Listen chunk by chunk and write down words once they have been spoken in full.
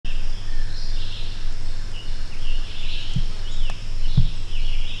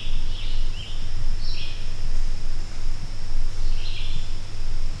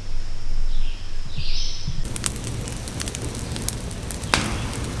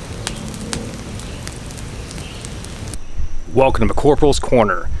Welcome to Corporal's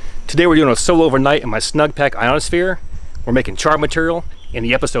Corner. Today we're doing a solo overnight in my Snugpack Ionosphere. We're making char material, and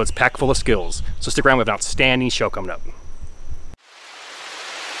the episode's packed full of skills. So stick around, we have an outstanding show coming up.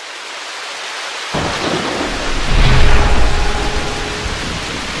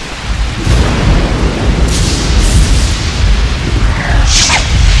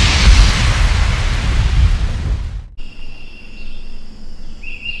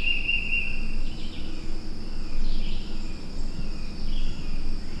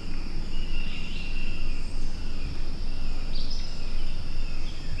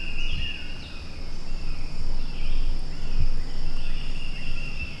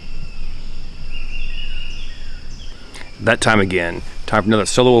 That time again. Time for another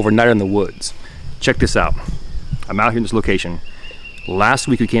solo overnight in the woods. Check this out. I'm out here in this location. Last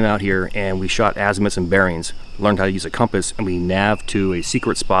week we came out here and we shot azimuths and bearings, learned how to use a compass, and we naved to a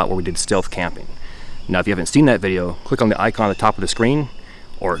secret spot where we did stealth camping. Now if you haven't seen that video, click on the icon at the top of the screen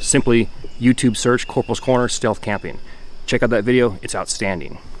or simply YouTube search Corporal's Corner stealth camping. Check out that video, it's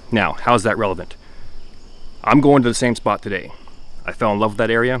outstanding. Now, how is that relevant? I'm going to the same spot today. I fell in love with that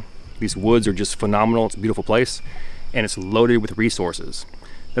area. These woods are just phenomenal, it's a beautiful place. And it's loaded with resources.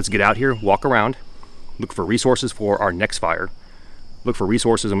 Let's get out here, walk around, look for resources for our next fire, look for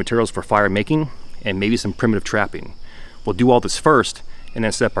resources and materials for fire making, and maybe some primitive trapping. We'll do all this first and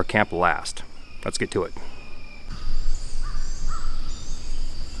then set up our camp last. Let's get to it.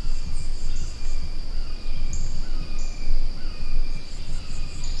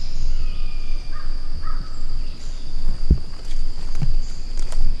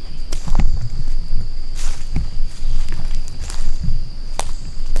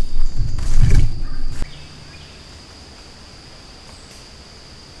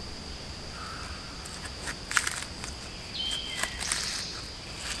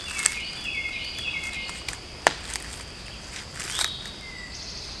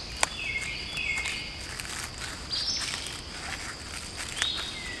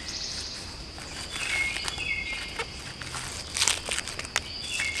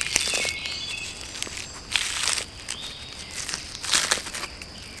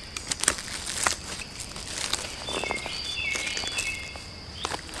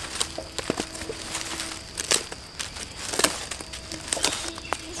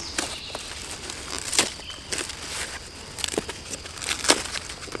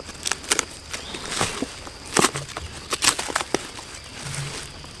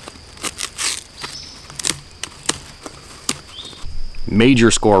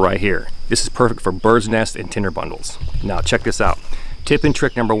 Major score right here. This is perfect for bird's nest and tinder bundles. Now check this out. Tip and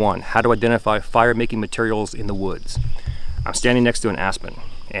trick number one, how to identify fire making materials in the woods. I'm standing next to an aspen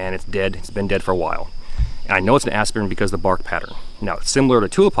and it's dead. It's been dead for a while. And I know it's an aspen because of the bark pattern. Now it's similar to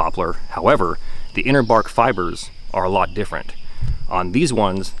tulip poplar, however, the inner bark fibers are a lot different. On these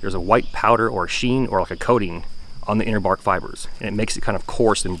ones, there's a white powder or a sheen or like a coating on the inner bark fibers, and it makes it kind of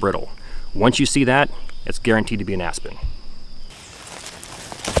coarse and brittle. Once you see that, it's guaranteed to be an aspen.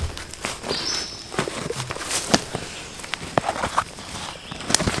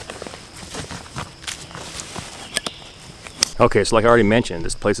 Okay, so like I already mentioned,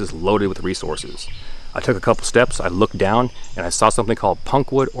 this place is loaded with resources. I took a couple steps, I looked down, and I saw something called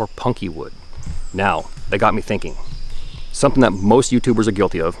punkwood or punky wood. Now, that got me thinking. Something that most YouTubers are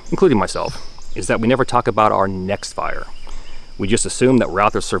guilty of, including myself, is that we never talk about our next fire. We just assume that we're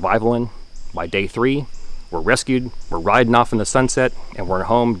out there survivaling. By day 3, we're rescued, we're riding off in the sunset, and we're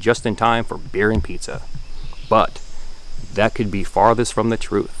home just in time for beer and pizza. But that could be farthest from the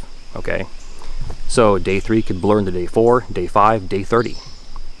truth, okay? So day 3 could blur into day 4, day 5, day 30.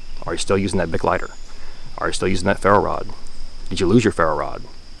 Are you still using that Bic lighter? Are you still using that ferro rod? Did you lose your ferro rod?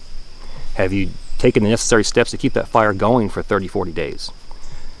 Have you taken the necessary steps to keep that fire going for 30, 40 days?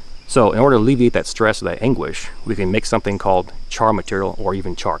 So in order to alleviate that stress or that anguish, we can make something called char material or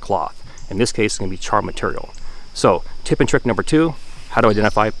even char cloth. In this case, it's going to be char material. So tip and trick number 2, how to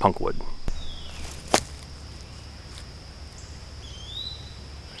identify punkwood.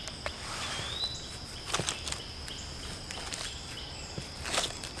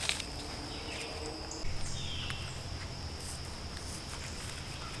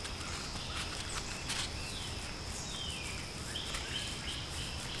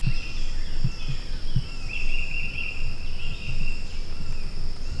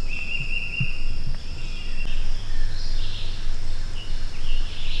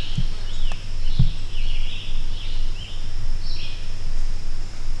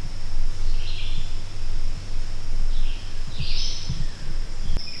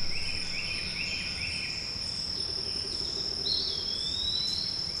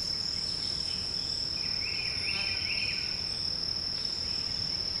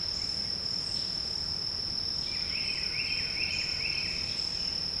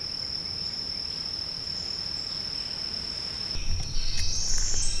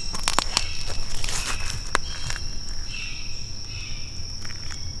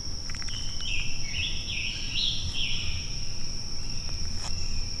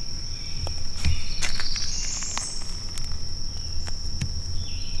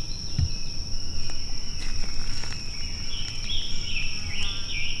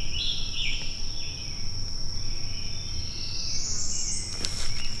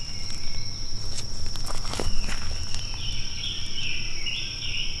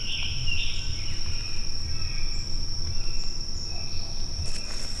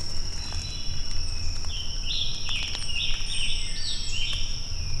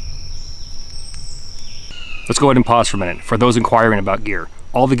 Let's go ahead and pause for a minute. For those inquiring about gear,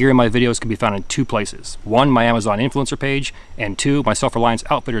 all the gear in my videos can be found in two places. One, my Amazon influencer page, and two, my Self-Reliance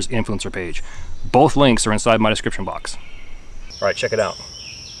Outfitters influencer page. Both links are inside my description box. All right, check it out.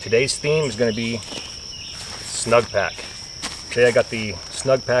 Today's theme is going to be Snugpack. Today I got the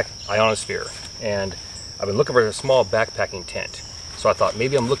Snugpack Ionosphere, and I've been looking for a small backpacking tent. So I thought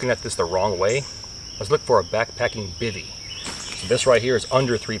maybe I'm looking at this the wrong way. Let's look for a backpacking bivvy. So this right here is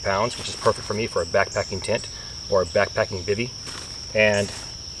under 3 pounds, which is perfect for me for a backpacking tent or a backpacking bivvy. And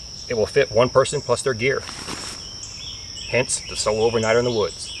it will fit one person plus their gear. Hence the solo overnighter in the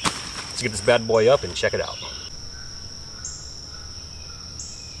woods. Let's get this bad boy up and check it out.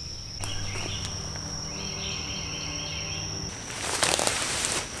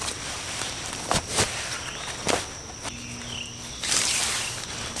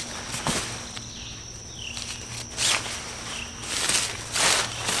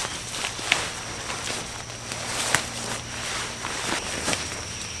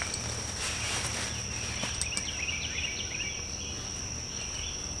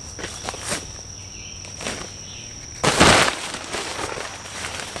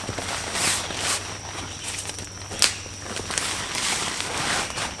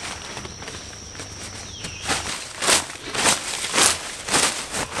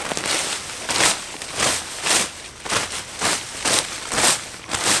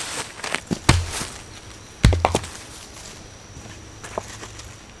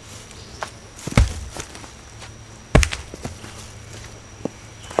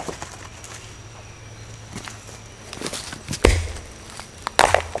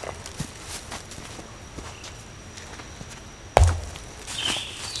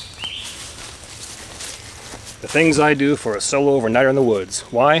 The things I do for a solo overnighter in the woods.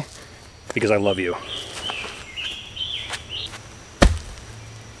 Why? Because I love you.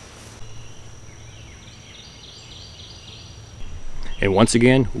 And once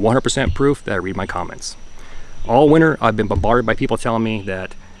again, 100% proof that I read my comments. All winter, I've been bombarded by people telling me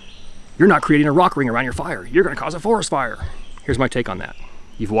that you're not creating a rock ring around your fire. You're going to cause a forest fire. Here's my take on that.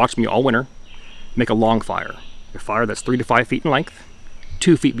 You've watched me all winter make a long fire. A fire that's 3 to 5 feet in length.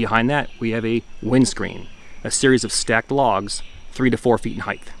 2 feet behind that, we have a windscreen. A series of stacked logs 3 to 4 feet in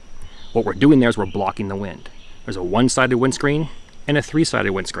height. What we're doing there is we're blocking the wind. There's a one-sided windscreen and a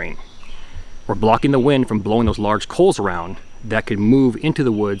 3-sided windscreen. We're blocking the wind from blowing those large coals around that could move into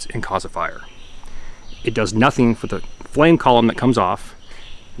the woods and cause a fire. It does nothing for the flame column that comes off,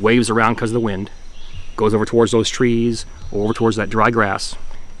 waves around because of the wind, goes over towards those trees or over towards that dry grass.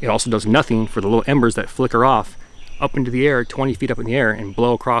 It also does nothing for the little embers that flicker off up into the air, 20 feet up in the air, and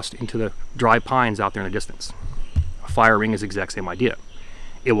blow across into the dry pines out there in the distance. A fire ring is the exact same idea.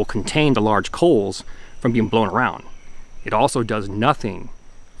 It will contain the large coals from being blown around. It also does nothing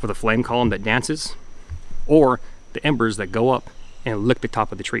for the flame column that dances or the embers that go up and lick the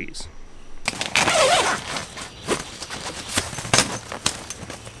top of the trees.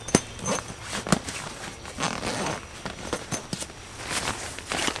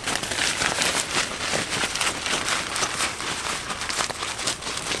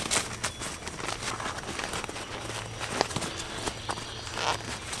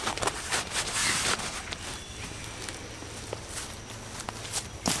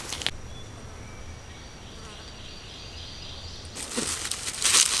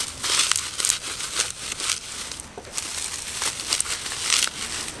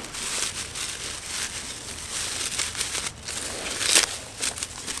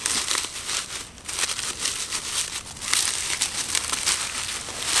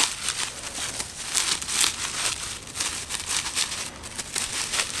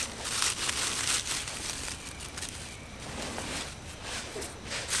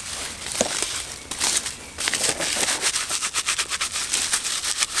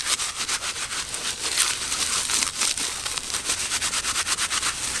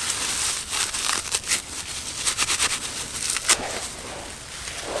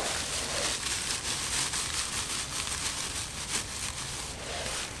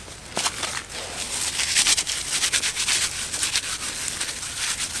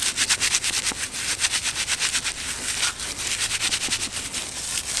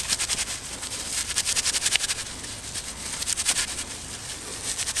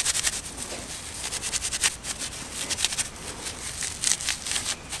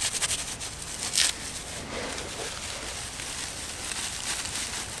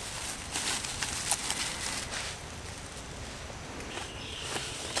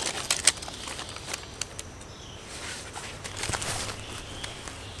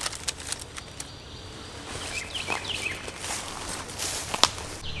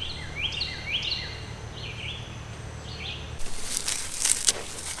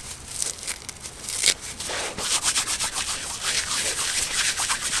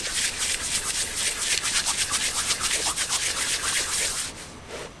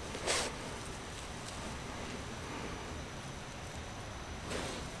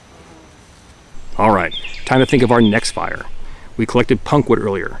 All right, time to think of our next fire. We collected punk wood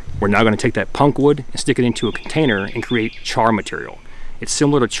earlier. We're now going to take that punk wood and stick it into a container and create char material. It's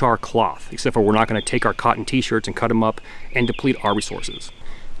similar to char cloth, except for we're not going to take our cotton t-shirts and cut them up and deplete our resources.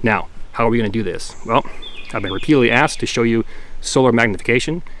 Now, how are we going to do this? Well, I've been repeatedly asked to show you solar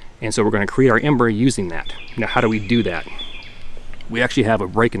magnification, and so we're going to create our ember using that. Now, how do we do that? We actually have a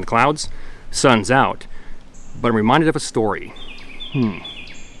break in the clouds, sun's out, but I'm reminded of a story.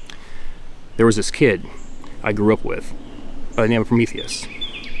 There was this kid I grew up with by the name of Prometheus.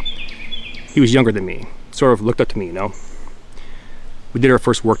 He was younger than me, sort of looked up to me, you know? We did our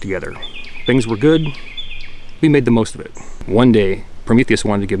first work together. Things were good, we made the most of it. One day, Prometheus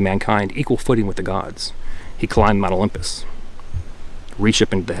wanted to give mankind equal footing with the gods. He climbed Mount Olympus, reached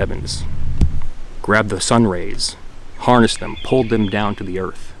up into the heavens, grabbed the sun rays, harnessed them, pulled them down to the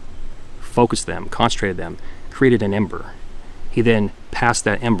earth, focused them, concentrated them, created an ember. He then passed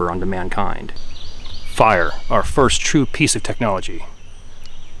that ember on to mankind. Fire, our first true piece of technology.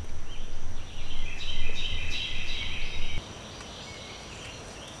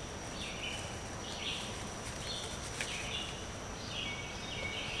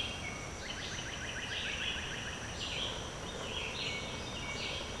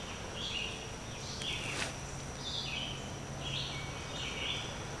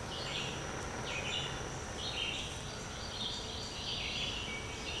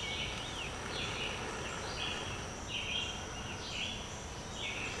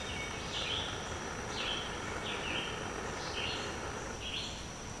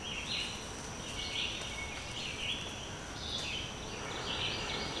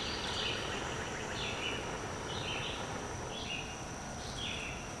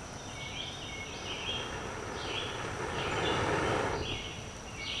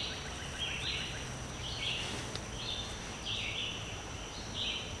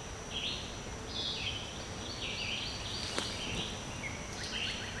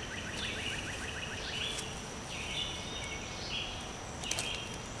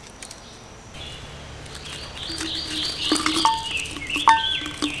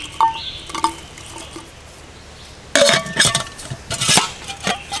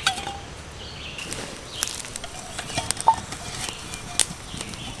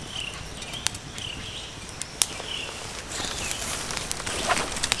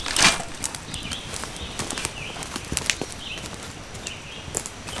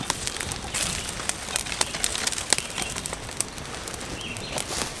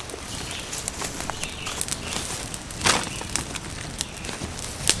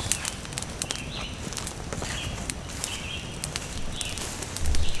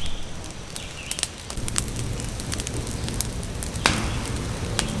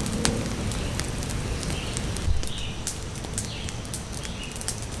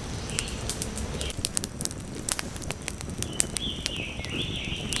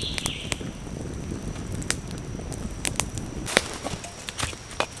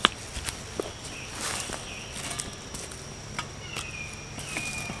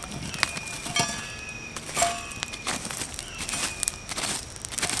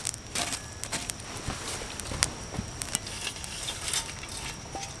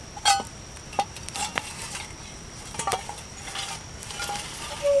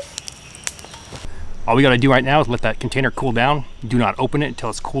 All we gotta do right now is let that container cool down. Do not open it until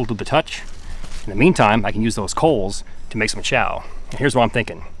it's cool to the touch. In the meantime, I can use those coals to make some chow. And here's what I'm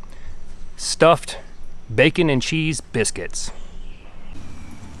thinking. Stuffed bacon and cheese biscuits.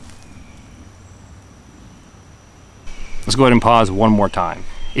 Let's go ahead and pause one more time.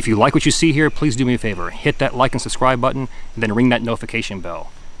 If you like what you see here, please do me a favor. Hit that like and subscribe button, and then ring that notification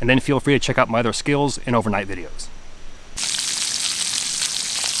bell. And then feel free to check out my other skills and overnight videos.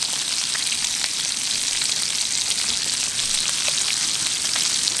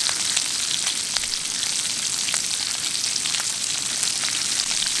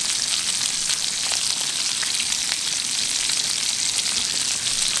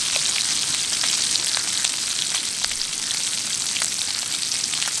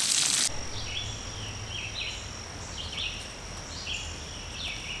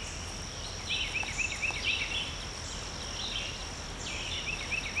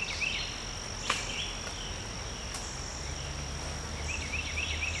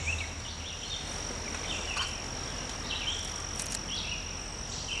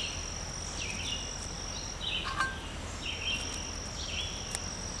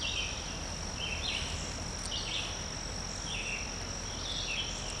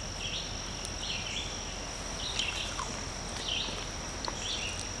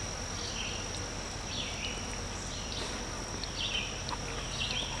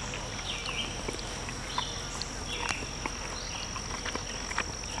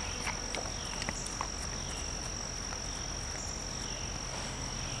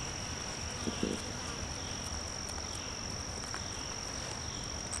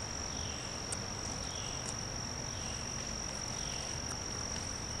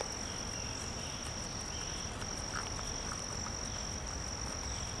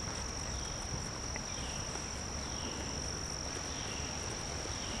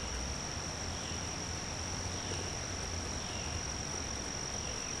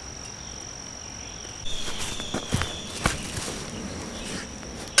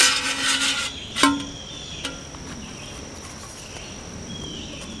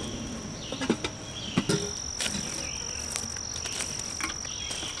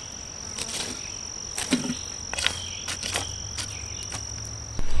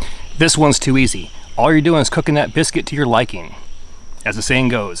 This one's too easy. All you're doing is cooking that biscuit to your liking. As the saying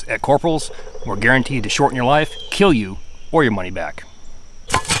goes, at Corporals, we're guaranteed to shorten your life, kill you, or your money back.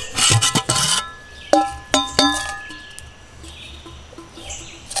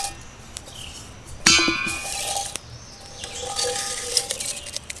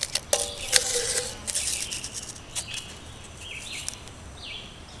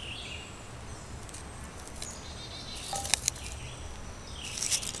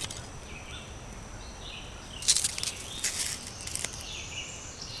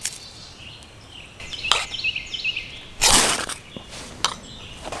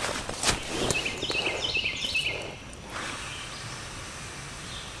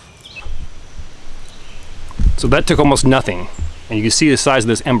 So that took almost nothing, and you can see the size of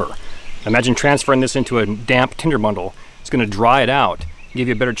this ember. Imagine transferring this into a damp tinder bundle. It's going to dry it out, give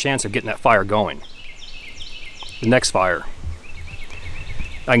you a better chance of getting that fire going. The next fire.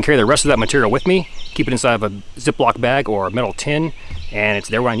 I can carry the rest of that material with me, keep it inside of a Ziploc bag or a metal tin, and it's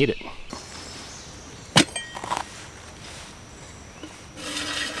there when I need it.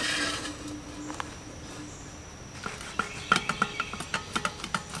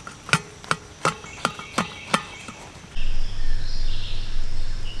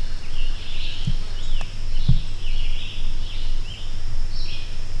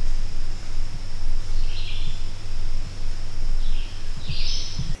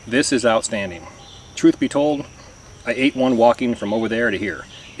 This is outstanding. Truth be told, I ate one walking from over there to here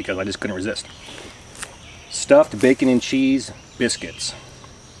because I just couldn't resist. Stuffed bacon and cheese biscuits.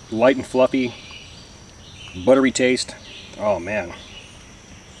 Light and fluffy, buttery taste. Oh man.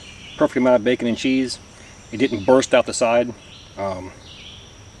 Perfect amount of bacon and cheese. It didn't burst out the side. What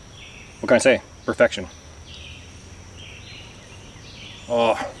can I say? Perfection.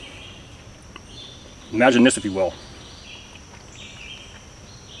 Oh. Imagine this, if you will.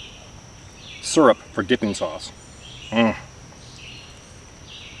 Syrup for dipping sauce. If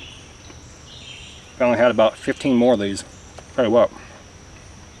I only had about 15 more of these, tell you what.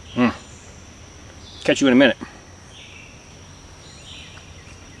 Catch you in a minute.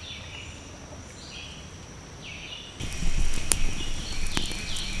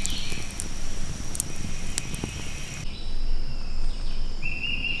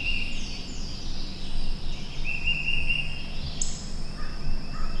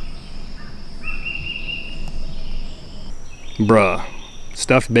 Bruh,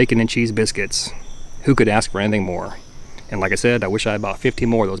 stuffed bacon and cheese biscuits. Who could ask for anything more? And like I said, I wish I had about 15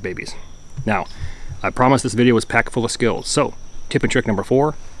 more of those babies. Now, I promised this video was packed full of skills, so tip and trick number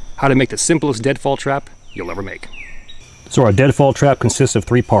 4, how to make the simplest deadfall trap you'll ever make. So our deadfall trap consists of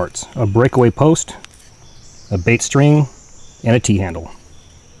 3 parts: a breakaway post, a bait string, and a T-handle.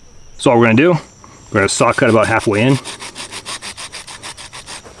 So all we're gonna do, we're gonna saw cut about halfway in,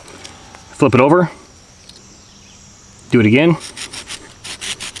 flip it over, do it again,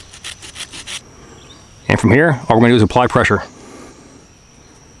 and from here all we're going to do is apply pressure.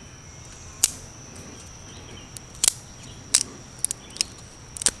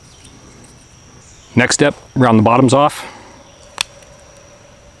 Next step, round the bottoms off.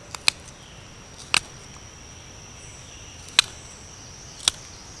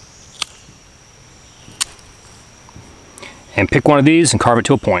 And pick one of these and carve it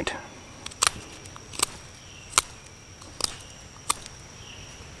to a point.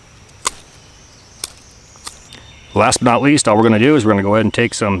 Last but not least, all we're going to do is we're going to go ahead and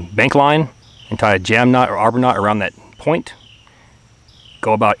take some bank line and tie a jam knot or arbor knot around that point.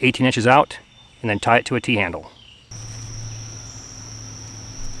 Go about 18 inches out and then tie it to a T-handle.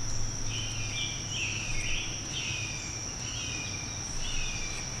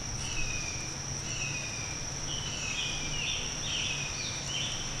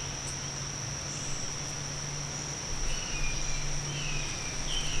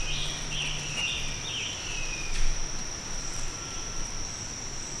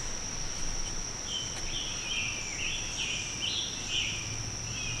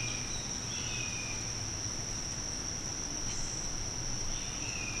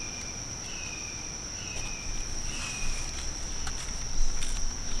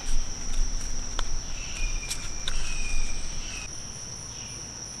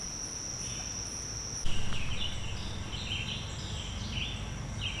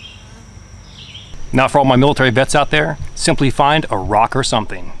 Now for all my military vets out there, simply find a rock or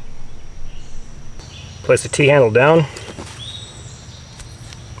something. Place the T-handle down.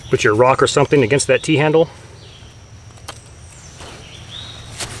 Put your rock or something against that T-handle.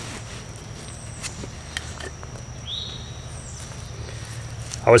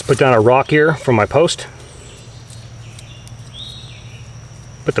 I always put down a rock here from my post.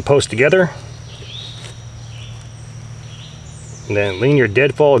 Put the post together, and then lean your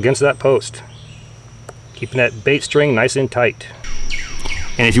deadfall against that post, keeping that bait string nice and tight.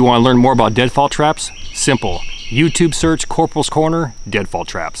 And if you want to learn more about deadfall traps, simple. YouTube search Corporal's Corner deadfall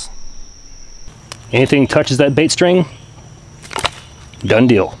traps. Anything touches that bait string, done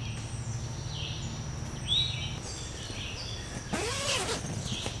deal.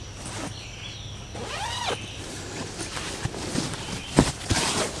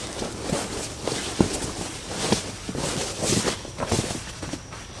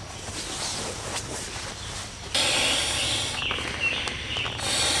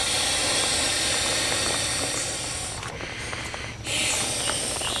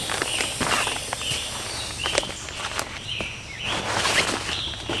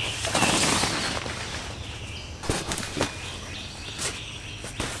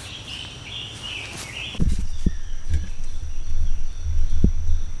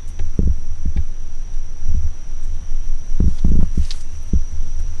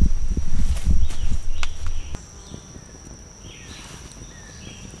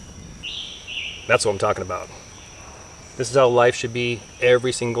 That's what I'm talking about. This is how life should be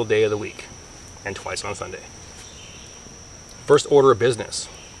every single day of the week, and twice on Sunday. First order of business.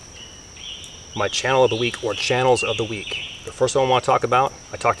 My channel of the week, or channels of the week. The first one I want to talk about,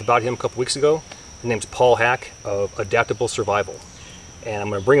 I talked about him a couple weeks ago. His name's Paul Hack of Adaptable Survival. And I'm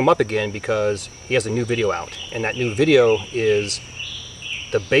going to bring him up again because he has a new video out. And that new video is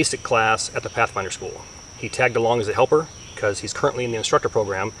the basic class at the Pathfinder School. He tagged along as a helper because he's currently in the instructor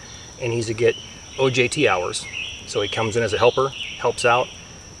program and he's to get OJT hours. So he comes in as a helper, helps out,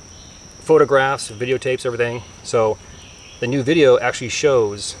 photographs, videotapes, everything. So the new video actually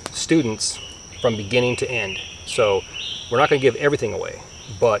shows students from beginning to end. So we're not going to give everything away,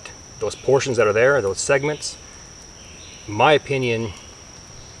 but those portions that are there, those segments, in my opinion,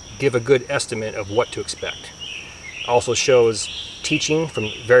 give a good estimate of what to expect. Also shows teaching from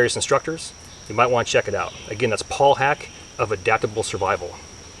various instructors. You might want to check it out. Again, that's Paul Hack of Adaptable Survival.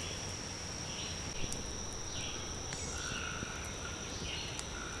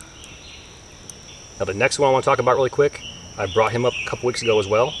 Now the next one I want to talk about really quick, I brought him up a couple weeks ago as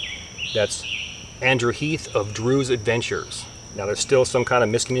well. That's Andrew Heath of Drew's Adventures. Now there's still some kind of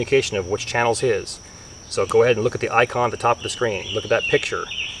miscommunication of which channel's his. So go ahead and look at the icon at the top of the screen. Look at that picture.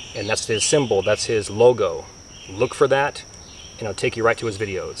 And that's his symbol, that's his logo. Look for that and it'll take you right to his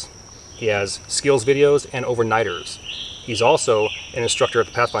videos. He has skills videos and overnighters. He's also an instructor at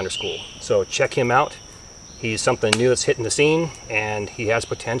the Pathfinder School. So check him out. He's something new that's hitting the scene and he has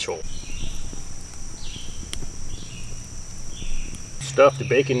potential. Stuffed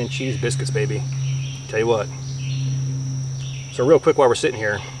bacon and cheese biscuits, baby. Tell you what. So real quick while we're sitting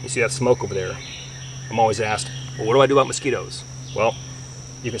here, you see that smoke over there. I'm always asked, well, what do I do about mosquitoes? Well,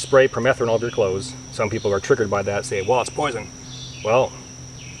 you can spray permethrin all over your clothes. Some people are triggered by that, say, well, it's poison. Well,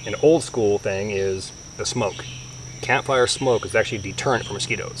 an old school thing is the smoke. Campfire smoke is actually a deterrent for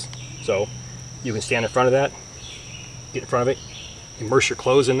mosquitoes. So you can stand in front of that, get in front of it, immerse your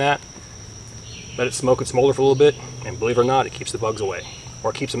clothes in that, let it smoke and smolder for a little bit, and believe it or not, it keeps the bugs away,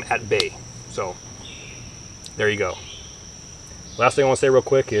 or keeps them at bay. So there you go. Last thing I want to say real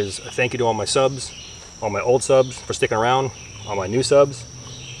quick is a thank you to all my subs, all my old subs for sticking around, all my new subs.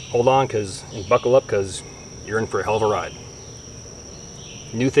 Hold on and buckle up because you're in for a hell of a ride.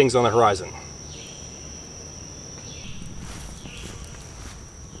 New things on the horizon.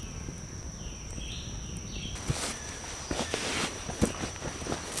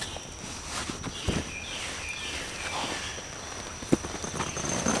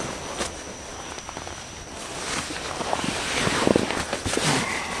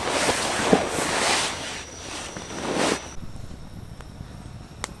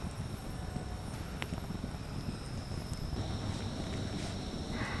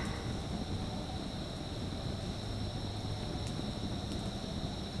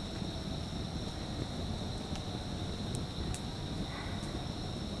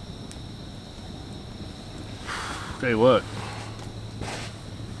 Tell you what,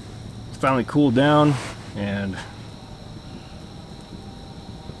 it's finally cooled down and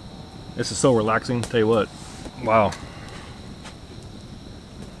this is so relaxing. Tell you what, wow.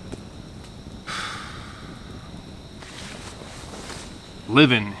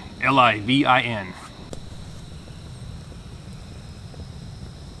 Livin', L-I-V-I-N.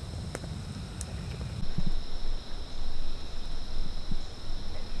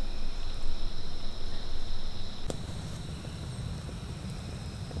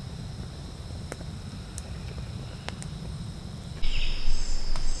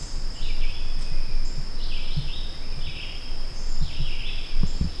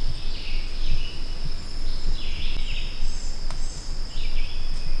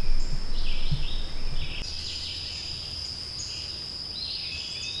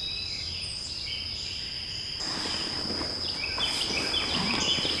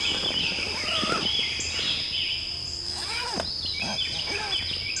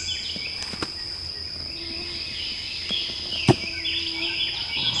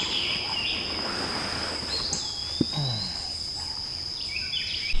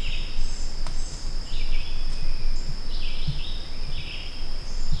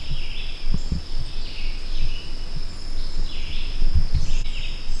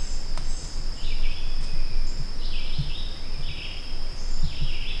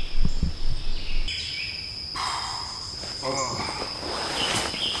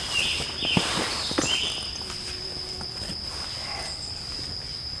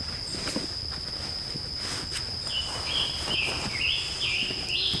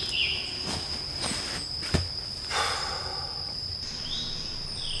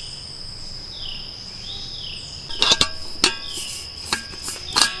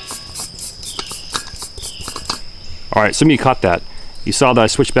 Alright, some of you caught that. You saw that I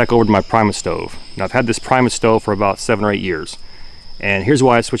switched back over to my Primus stove. Now I've had this Primus stove for about 7 or 8 years. And here's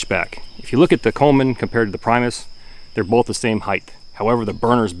why I switched back. If you look at the Coleman compared to the Primus, they're both the same height. However, the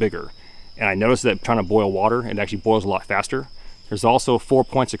burner's bigger. And I noticed that trying to boil water, it actually boils a lot faster. There's also 4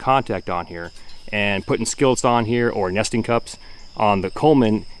 points of contact on here. And putting skillets on here or nesting cups on the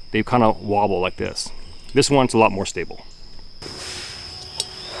Coleman, they kind of wobble like this. This one's a lot more stable.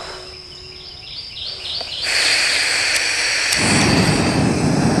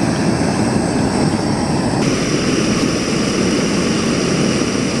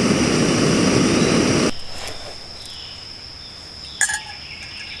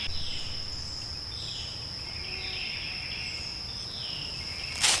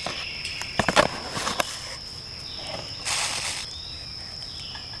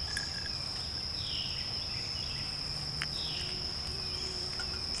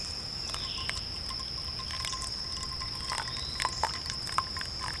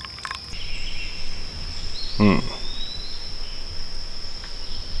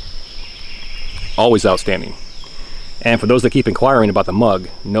 Always outstanding. And for those that keep inquiring about the mug,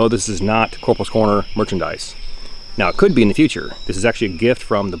 no, this is not Corporal's Corner merchandise. Now, it could be in the future. This is actually a gift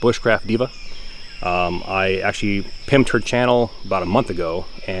from the Bushcraft Diva. I actually pimped her channel about a month ago,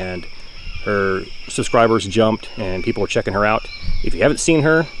 and her subscribers jumped and people were checking her out. If you haven't seen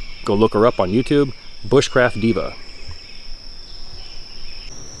her, go look her up on YouTube, Bushcraft Diva.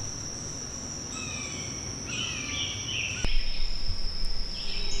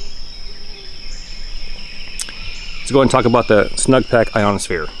 Let's go ahead and talk about the Snugpack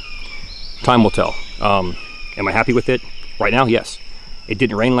Ionosphere. Time will tell. Am I happy with it? Right now, yes. It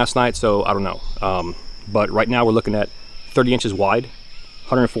didn't rain last night, so I don't know. But right now we're looking at 30 inches wide,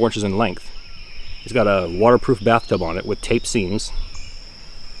 104 inches in length. It's got a waterproof bathtub on it with tape seams.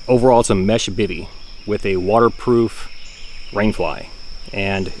 Overall, it's a mesh bivvy with a waterproof rainfly,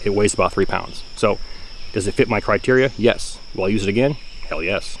 and it weighs about 3 pounds. So, does it fit my criteria? Yes. Will I use it again? Hell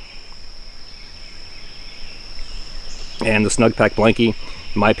yes. And the Snugpack blankie,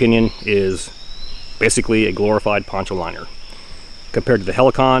 in my opinion, is basically a glorified poncho liner. Compared to the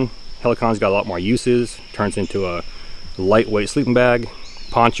Helicon's got a lot more uses. Turns into a lightweight sleeping bag,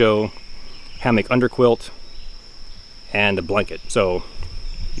 poncho, hammock underquilt, and a blanket. So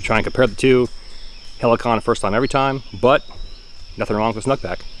you try and compare the two. Helicon first time every time, but nothing wrong with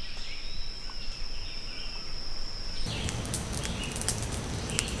Snugpack.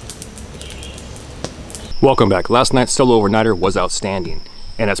 Welcome back. Last night's solo overnighter was outstanding,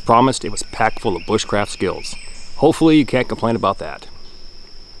 and as promised, it was packed full of bushcraft skills. Hopefully you can't complain about that.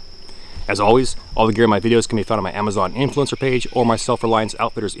 As always, all the gear in my videos can be found on my Amazon influencer page or my Self-Reliance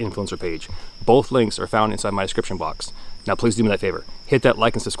Outfitters influencer page. Both links are found inside my description box. Now please do me that favor, hit that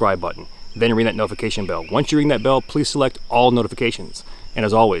like and subscribe button, then ring that notification bell. Once you ring that bell, please select all notifications. And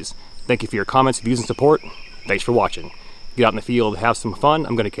as always, thank you for your comments, views, and support. Thanks for watching. Get out in the field, have some fun.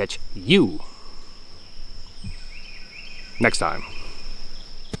 I'm going to catch you next time.